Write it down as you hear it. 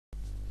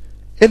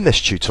In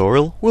this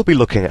tutorial, we'll be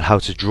looking at how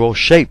to draw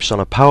shapes on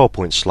a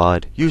PowerPoint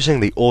slide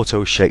using the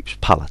Autoshapes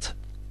palette.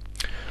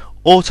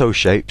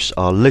 Autoshapes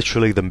are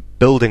literally the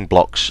building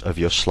blocks of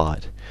your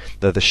slide.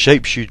 They're the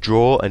shapes you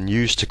draw and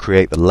use to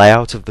create the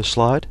layout of the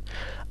slide,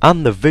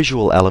 and the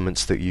visual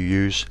elements that you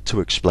use to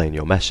explain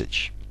your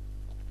message.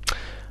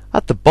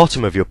 At the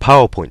bottom of your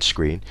PowerPoint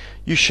screen,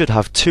 you should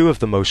have two of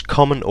the most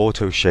common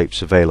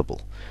autoshapes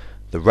available,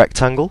 the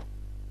rectangle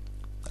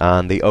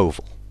and the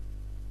oval.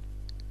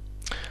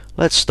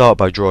 Let's start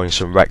by drawing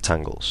some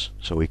rectangles.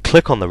 So we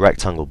click on the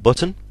rectangle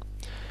button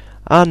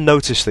and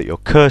notice that your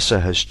cursor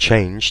has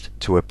changed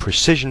to a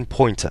precision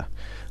pointer,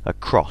 a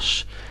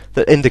cross,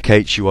 that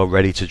indicates you are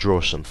ready to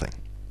draw something.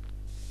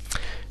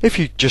 If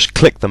you just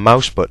click the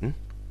mouse button,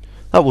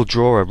 that will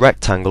draw a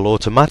rectangle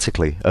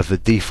automatically of the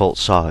default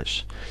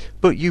size,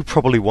 but you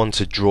probably want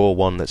to draw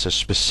one that's a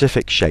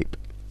specific shape.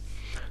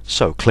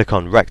 So click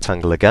on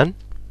rectangle again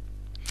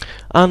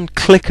and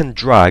click and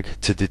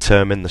drag to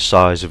determine the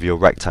size of your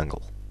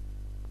rectangle.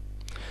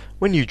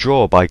 When you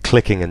draw by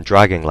clicking and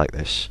dragging like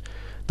this,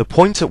 the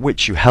point at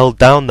which you held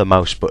down the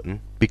mouse button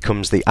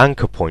becomes the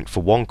anchor point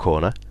for one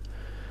corner,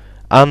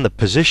 and the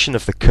position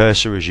of the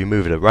cursor as you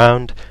move it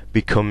around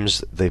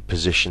becomes the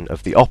position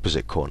of the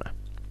opposite corner.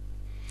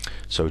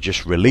 So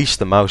just release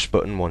the mouse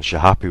button once you're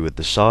happy with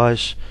the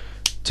size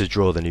to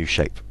draw the new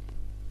shape.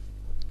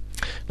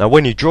 Now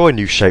when you draw a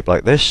new shape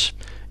like this,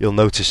 you'll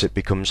notice it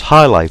becomes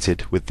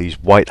highlighted with these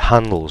white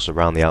handles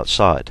around the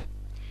outside.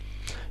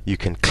 You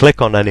can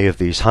click on any of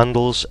these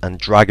handles and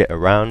drag it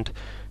around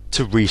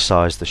to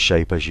resize the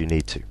shape as you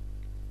need to.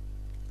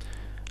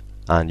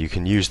 And you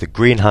can use the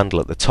green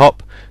handle at the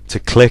top to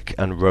click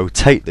and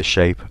rotate the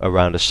shape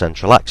around a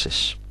central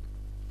axis.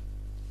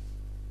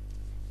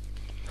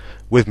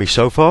 With me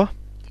so far?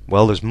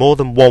 Well, there's more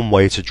than one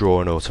way to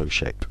draw an auto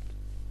shape.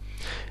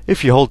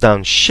 If you hold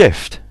down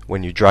Shift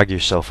when you drag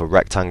yourself a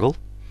rectangle,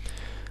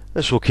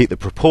 this will keep the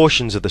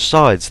proportions of the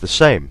sides the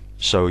same,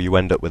 so you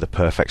end up with a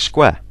perfect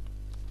square.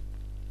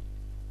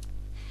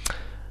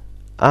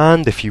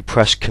 And if you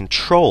press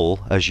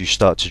Ctrl as you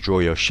start to draw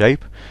your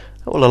shape,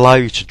 it will allow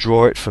you to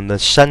draw it from the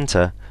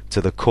center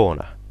to the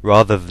corner,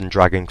 rather than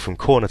dragging from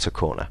corner to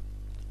corner.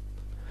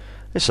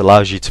 This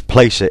allows you to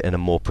place it in a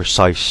more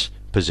precise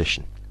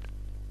position.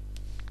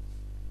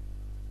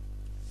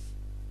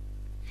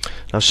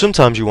 Now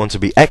sometimes you want to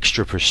be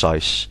extra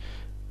precise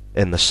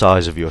in the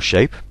size of your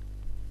shape.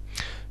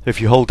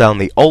 If you hold down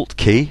the Alt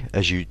key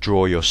as you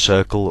draw your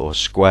circle or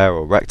square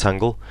or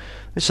rectangle,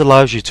 this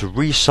allows you to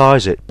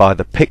resize it by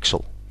the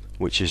pixel,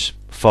 which is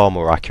far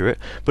more accurate.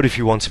 But if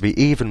you want to be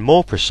even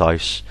more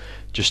precise,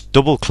 just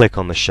double click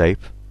on the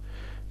shape,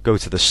 go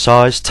to the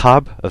size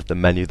tab of the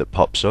menu that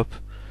pops up,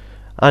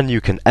 and you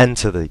can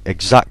enter the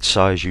exact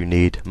size you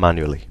need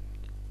manually.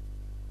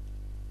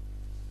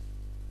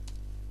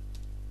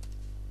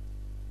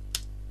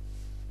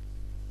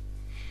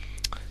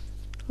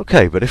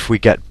 Okay, but if we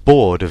get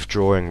bored of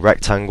drawing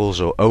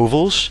rectangles or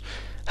ovals,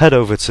 head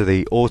over to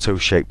the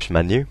Autoshapes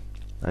menu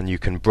and you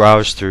can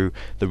browse through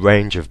the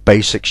range of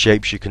basic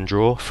shapes you can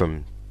draw,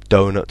 from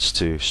donuts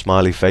to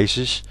smiley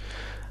faces,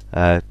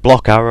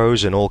 block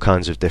arrows in all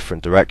kinds of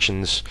different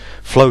directions,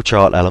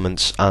 flowchart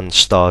elements, and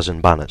stars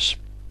and banners.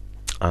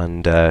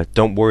 And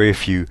don't worry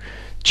if you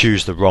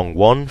choose the wrong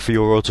one for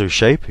your auto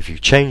shape. If you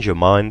change your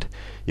mind,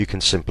 you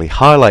can simply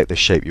highlight the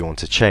shape you want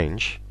to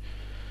change,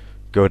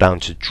 go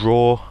down to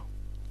Draw,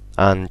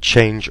 and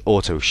change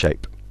auto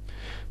shape.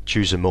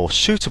 Choose a more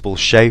suitable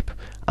shape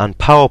and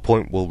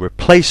PowerPoint will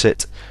replace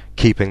it,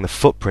 keeping the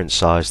footprint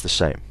size the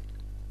same.